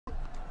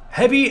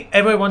Have you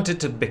ever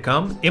wanted to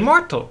become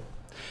immortal?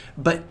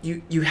 But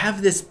you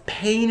have this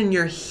pain in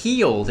your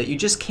heel that you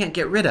just can't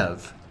get rid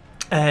of.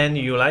 And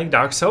you like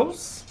Dark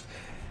Souls?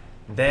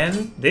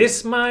 Then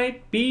this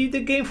might be the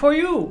game for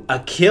you.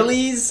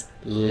 Achilles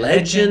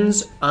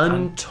Legends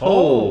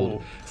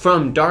Untold.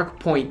 From Dark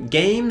Point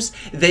Games.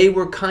 They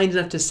were kind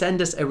enough to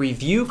send us a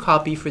review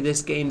copy for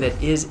this game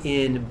that is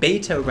in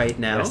beta right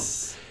now.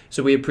 Yes.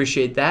 So we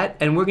appreciate that.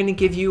 And we're going to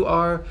give you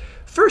our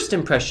first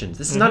impressions.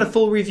 This is not a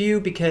full review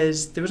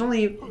because there was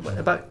only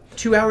about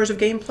 2 hours of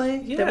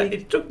gameplay. Yeah,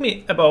 it took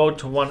me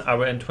about 1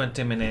 hour and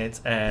 20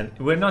 minutes, and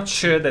we're not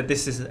sure that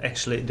this is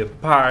actually the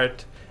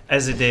part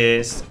as it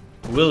is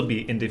will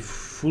be in the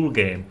full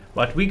game,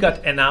 but we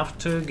got enough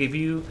to give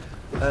you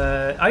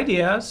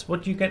ideas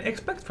what you can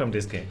expect from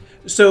this game.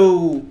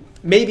 So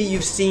maybe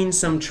you've seen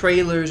some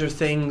trailers or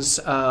things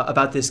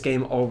about this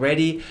game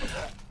already.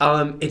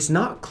 It's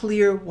not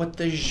clear what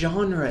the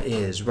genre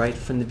is right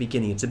from the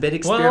beginning. It's a bit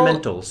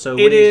experimental. Well, so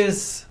it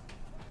is.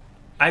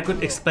 I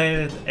could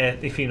explain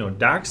it if you know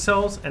Dark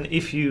Souls and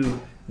if you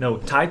know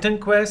Titan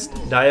Quest,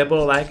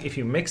 Diablo-like. If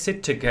you mix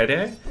it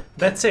together,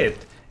 that's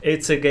it.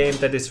 It's a game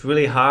that is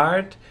really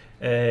hard.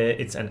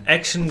 It's an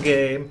action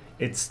game.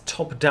 It's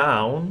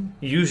top-down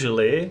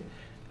usually,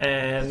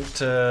 and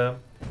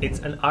it's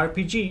an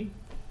RPG.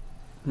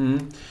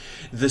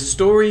 The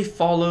story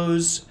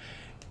follows,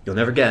 you'll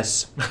never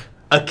guess,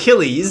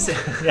 Achilles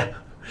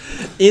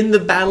in the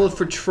battle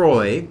for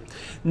Troy.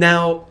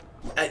 Now,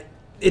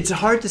 it's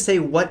hard to say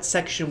what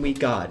section we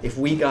got. If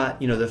we got,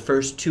 the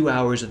first 2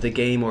 hours of the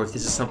game, or if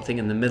this is something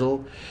in the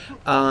middle.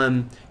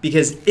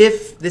 Because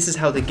if this is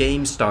how the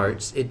game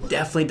starts, it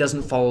definitely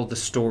doesn't follow the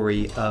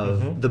story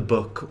of the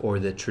book or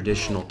the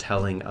traditional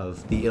telling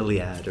of the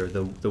Iliad or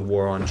the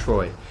war on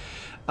Troy.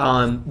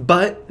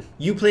 But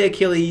you play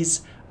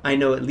Achilles. I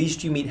know at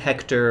least you meet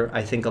Hector.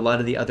 I think a lot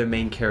of the other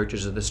main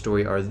characters of the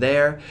story are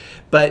there.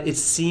 But it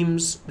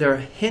seems there are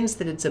hints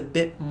that it's a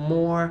bit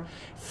more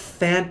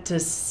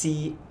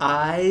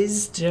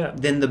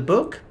fantasyized than the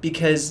book,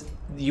 because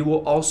you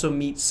will also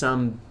meet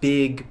some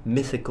big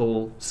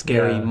mythical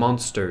scary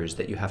monsters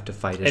that you have to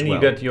fight as well. And you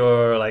got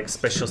your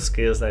special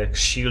skills like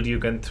shield you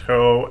can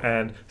throw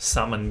and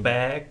summon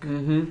back.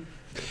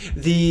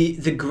 The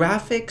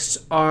graphics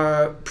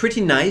are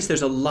pretty nice.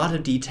 There's a lot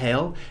of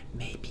detail,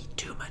 maybe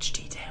too much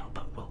detail,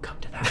 but we'll come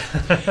to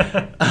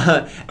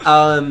that.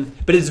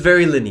 But it's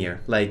very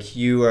linear. Like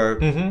you are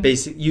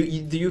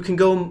you can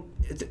go.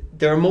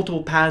 There are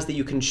multiple paths that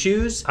you can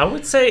choose. I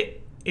would say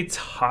it's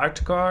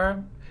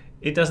hardcore.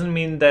 It doesn't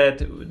mean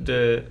that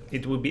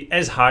it will be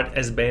as hard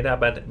as beta,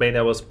 but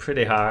beta was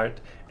pretty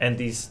hard, and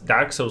these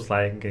Dark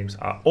Souls-like games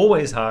are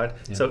always hard.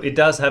 So it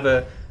does have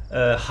a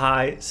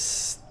high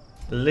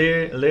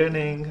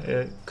learning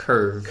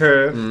curve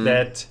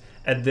that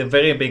at the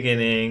very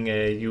beginning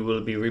you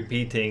will be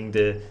repeating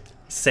the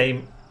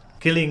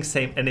killing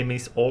same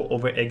enemies all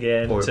over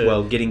again,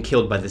 or getting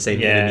killed by the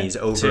same enemies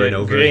over and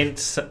over.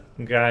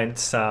 Grind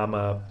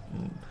some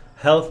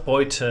health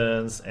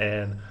potions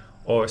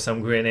or some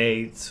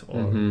grenades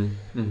or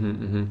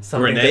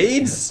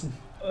grenades.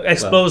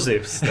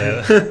 Explosives.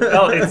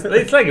 Well,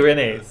 it's like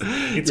grenades.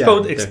 It's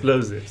called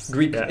explosives.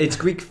 Greek. Yeah. It's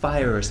Greek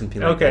fire or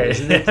something like that,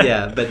 isn't it?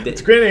 Yeah, but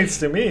it's grenades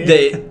to me.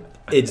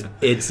 It's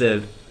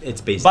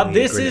basically. But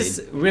this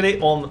is really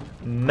on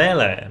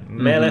melee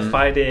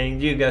fighting.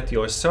 You got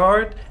your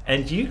sword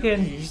and you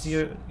can use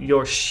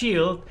your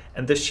shield,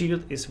 and the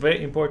shield is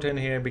very important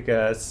here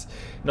because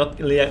not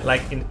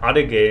like in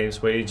other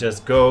games where you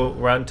just go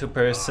run to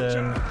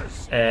person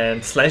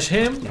and slash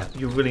him.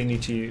 You really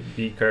need to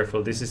be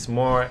careful. This is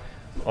more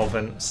of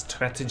an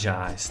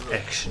strategized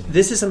action.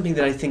 This is something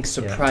that I think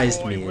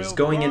surprised me. Is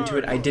going into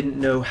it, I didn't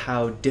know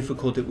how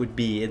difficult it would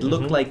be. It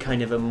looked like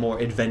kind of a more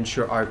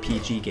adventure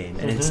RPG game,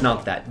 and it's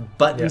not that.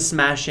 Button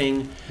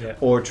smashing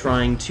or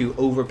trying to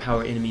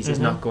overpower enemies is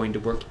not going to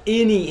work.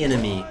 Any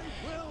enemy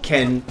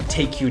can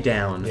take you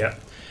down.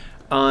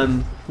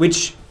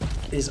 Which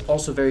is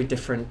also very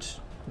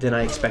different than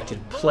I expected.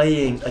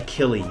 Playing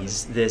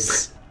Achilles,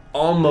 this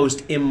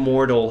almost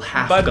immortal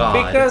half-god.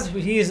 But because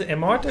he is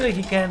immortal,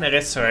 he can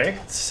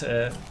resurrect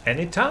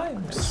any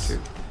time. That's true.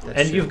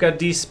 And you've got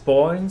these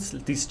points,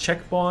 these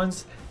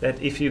checkpoints, that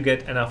if you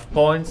get enough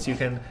points, you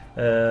can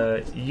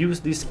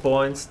use these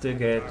points to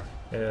get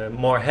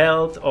more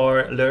health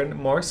or learn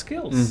more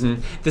skills.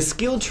 The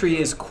skill tree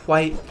is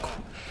quite...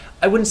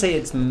 I wouldn't say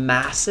it's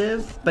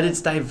massive, but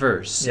it's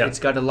diverse. It's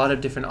got a lot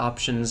of different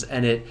options,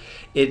 and it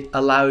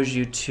allows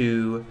you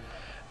to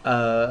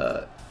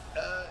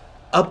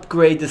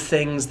upgrade the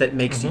things that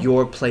makes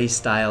your play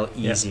style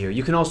easier.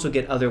 You can also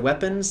get other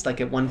weapons. Like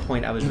at one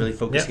point, I was really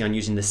focusing on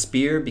using the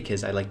spear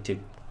because I like to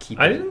keep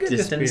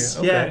distance. The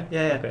spear.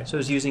 Okay. So I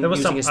was using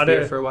a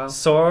spear for a while.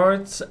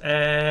 Swords,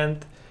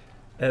 and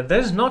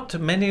there's not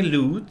many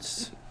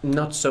loots.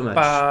 Not so much.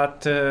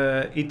 But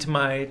it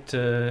might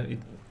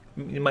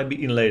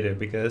be in later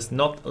because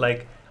not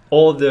like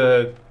all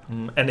the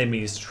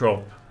enemies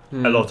drop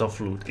a lot of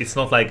loot. It's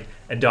not like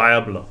a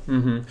Diablo.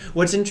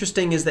 What's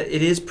interesting is that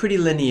it is pretty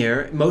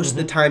linear. Most of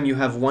the time you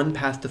have one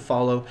path to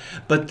follow,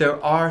 but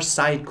there are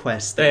side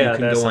quests that you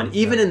can go on.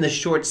 Even in the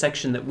short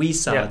section that we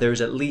saw,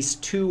 there's at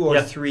least 2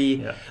 or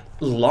 3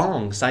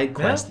 long side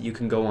quests that you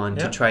can go on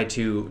to try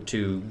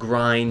to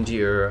grind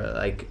your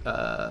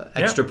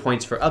extra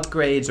points for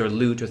upgrades or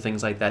loot or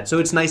things like that. So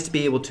it's nice to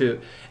be able to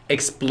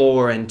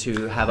explore and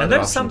to have other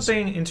there's options.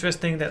 Something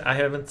interesting that I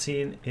haven't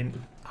seen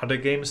in other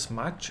games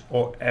much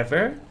or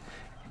ever,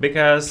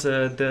 because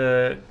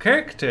the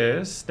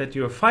characters that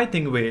you're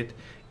fighting with,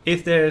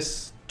 if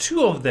there's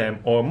 2 of them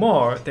or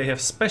more, they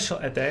have special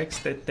attacks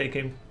that they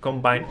can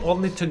combine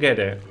only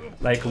together.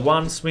 Like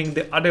one swing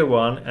the other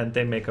one and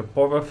they make a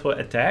powerful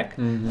attack.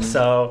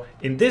 So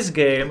in this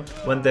game,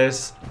 when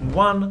there's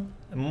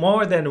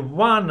more than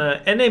one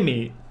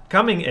enemy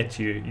coming at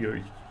you, you're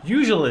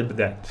usually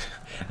dead.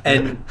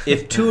 And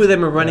if 2 of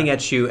them are running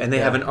at you and they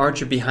have an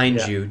archer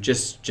behind you,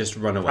 just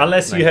run away.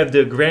 Unless you have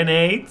the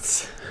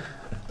grenades.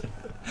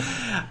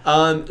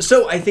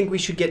 So I think we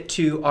should get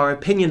to our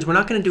opinions. We're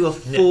not going to do a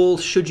full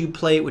should you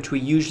play it, which we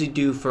usually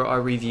do for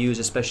our reviews,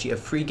 especially of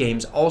free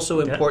games.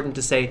 Also important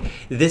to say,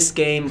 this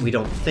game we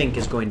don't think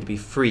is going to be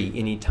free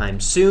anytime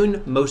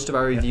soon. Most of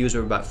our reviews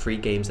are about free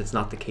games. That's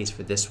not the case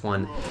for this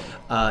one.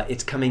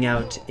 It's coming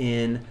out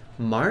in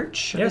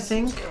March, I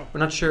think. We're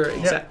not sure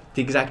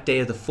the exact day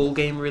of the full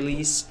game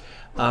release,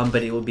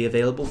 but it will be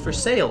available for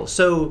sale.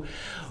 So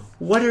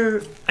what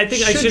are... I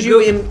think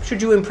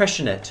should you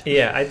impression it?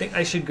 Yeah, I think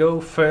I should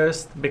go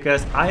first,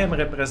 because I am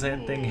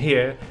representing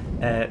here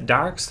a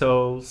Dark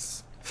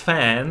Souls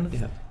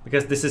fan,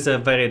 because this is a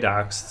very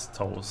Dark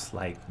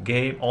Souls-like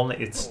game, only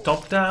it's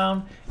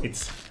top-down,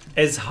 it's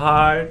as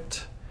hard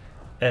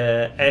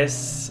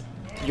as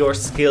your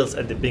skills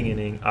at the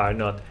beginning are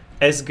not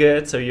as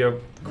good, so you're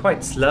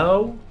quite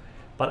slow,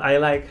 but I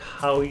like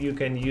how you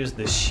can use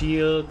the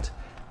shield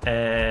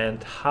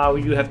and how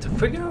you have to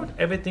figure out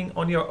everything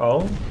on your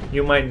own.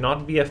 You might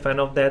not be a fan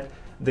of that.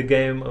 The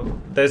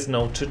game, there's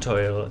no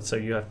tutorial, so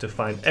you have to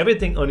find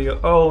everything on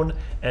your own,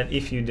 and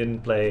if you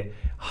didn't play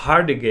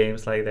harder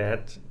games like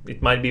that,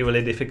 it might be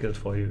really difficult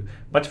for you.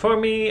 But for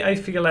me, I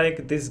feel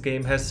like this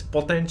game has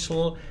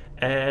potential,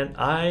 and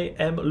I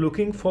am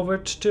looking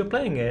forward to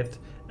playing it.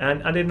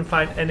 And I didn't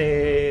find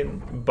any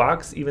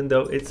bugs, even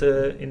though it's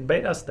in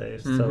beta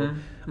stage. So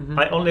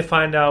I only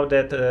find out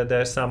that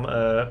there's some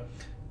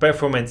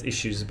performance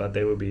issues, but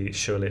they will be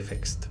surely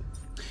fixed.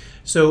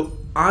 So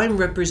I'm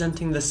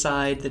representing the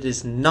side that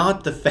is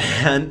not a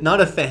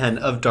fan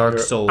of Dark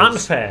Souls.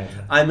 Unfan.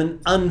 I'm an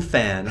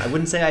unfan. I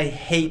wouldn't say I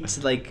hate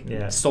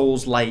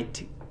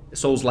Souls-like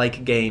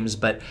games,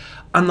 but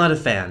I'm not a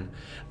fan.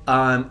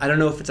 I don't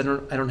know if it's I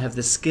don't have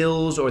the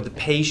skills or the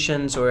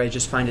patience, or I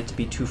just find it to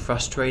be too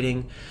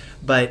frustrating.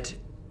 But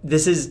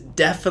this is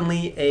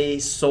definitely a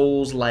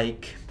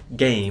Souls-like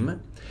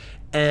game,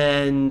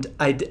 and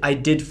I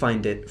did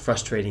find it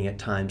frustrating at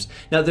times.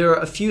 Now, there are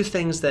a few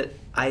things that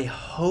I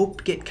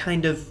hope get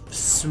kind of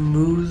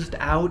smoothed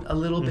out a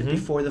little bit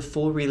before the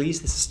full release.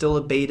 This is still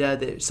a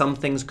beta. Some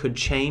things could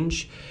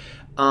change.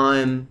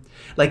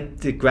 Like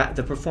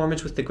the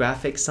performance with the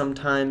graphics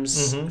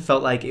sometimes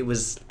felt like it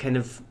was kind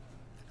of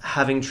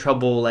having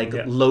trouble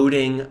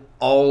loading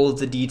all of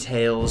the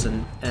details,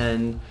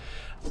 and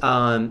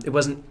it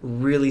wasn't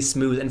really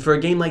smooth. And for a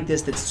game like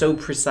this that's so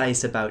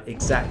precise about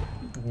exact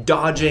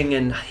dodging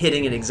and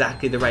hitting at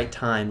exactly the right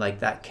time, like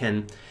that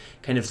can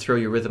kind of throw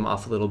your rhythm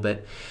off a little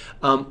bit.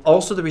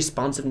 Also the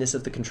responsiveness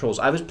of the controls.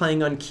 I was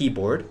playing on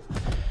keyboard,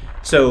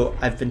 so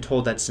I've been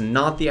told that's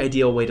not the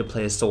ideal way to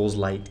play a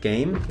Souls-like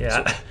game.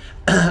 Yeah.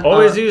 So,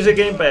 always use a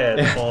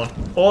gamepad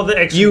on all the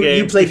extra games.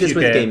 You played this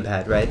with a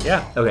gamepad, right?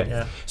 Yeah. Okay.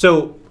 Yeah.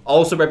 So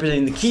also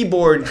representing the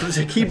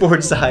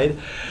keyboard side,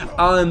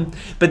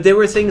 but there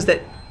were things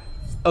that,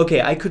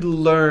 okay, I could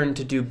learn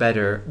to do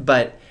better,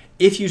 but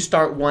if you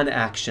start one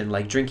action,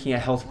 like drinking a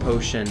health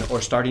potion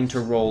or starting to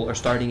roll or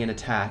starting an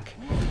attack,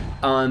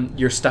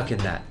 you're stuck in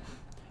that.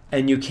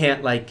 And you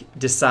can't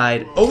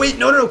decide, oh wait,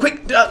 no,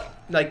 quick, duck!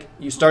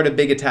 You start a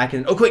big attack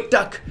and, oh quick,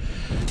 duck!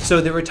 So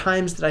there were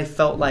times that I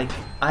felt like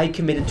I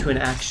committed to an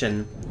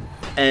action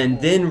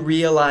and then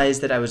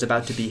realized that I was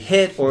about to be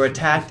hit or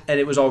attacked, and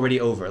it was already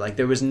over.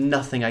 There was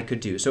nothing I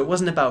could do. So it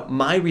wasn't about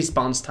my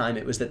response time,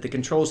 it was that the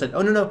control said,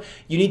 oh no,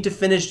 you need to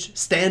finish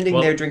standing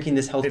there drinking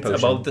this health potion.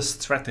 It's about the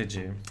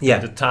strategy. Yeah.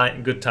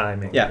 The good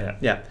timing.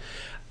 Yeah.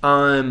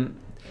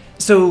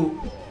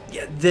 So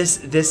this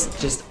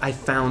just I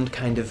found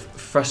kind of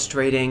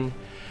frustrating.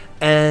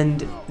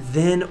 And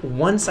then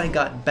once I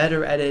got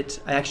better at it,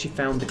 I actually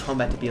found the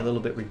combat to be a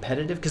little bit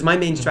repetitive, because my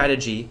main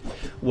strategy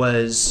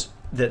was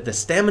that the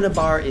stamina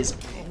bar is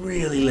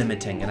really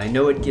limiting, and I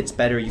know it gets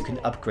better, you can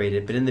upgrade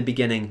it, but in the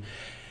beginning,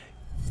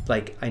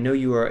 I know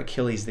you are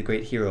Achilles, the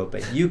great hero,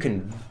 but you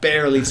can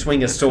barely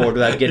swing a sword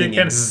without getting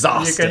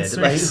exhausted. You can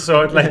swing a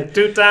sword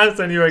 2 times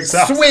and you're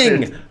exhausted.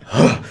 Swing!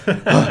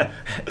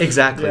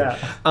 Exactly. Yeah.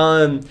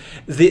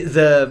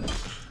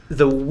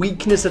 The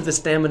weakness of the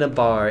stamina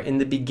bar in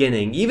the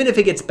beginning, even if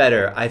it gets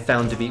better, I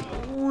found to be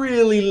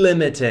really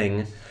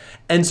limiting.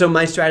 And so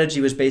my strategy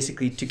was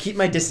basically to keep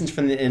my distance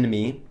from the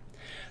enemy,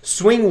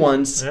 swing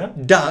once,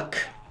 duck,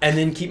 and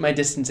then keep my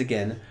distance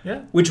again,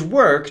 which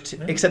worked,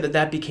 except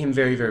that became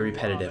very, very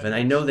repetitive. And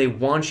I know they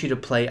want you to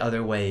play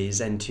other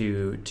ways and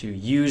to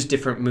use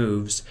different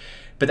moves,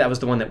 but that was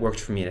the one that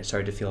worked for me, and it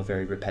started to feel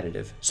very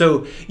repetitive.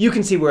 So you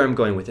can see where I'm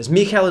going with this.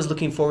 Mikhail is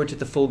looking forward to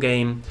the full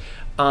game.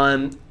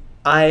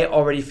 I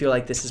already feel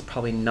like this is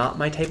probably not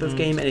my type of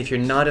game, and if you're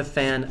not a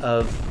fan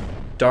of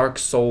Dark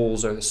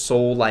Souls or the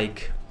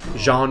Soul-like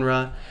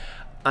genre,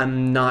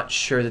 I'm not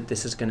sure that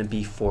this is going to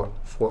be for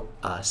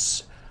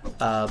us.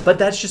 But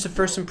that's just a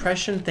first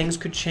impression. Things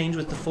could change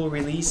with the full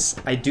release.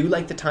 I do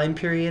like the time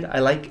period. I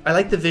like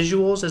the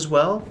visuals as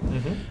well.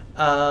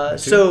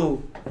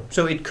 So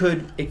it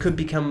could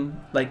become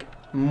like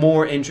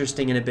more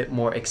interesting and a bit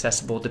more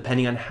accessible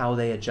depending on how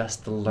they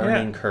adjust the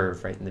learning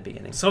curve right in the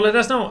beginning. So let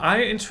us know, are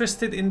you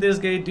interested in this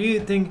game? Do you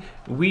think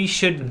we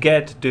should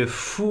get the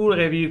full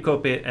review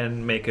copy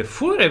and make a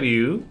full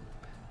review?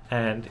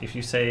 And if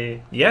you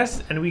say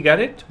yes and we got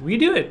it, we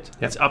do it.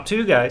 It's up to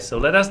you guys. So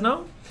let us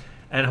know,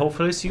 and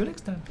hopefully see you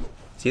next time.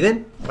 See you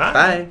then. Bye.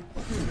 Bye.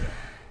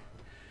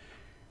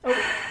 Oh,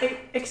 hey,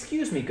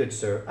 excuse me, good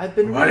sir. I've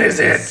been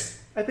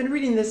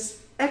reading this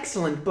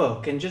excellent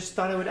book and just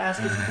thought I would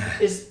ask,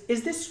 is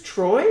this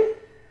Troy?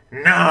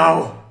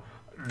 No,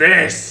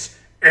 this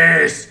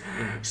is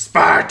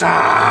Sparta!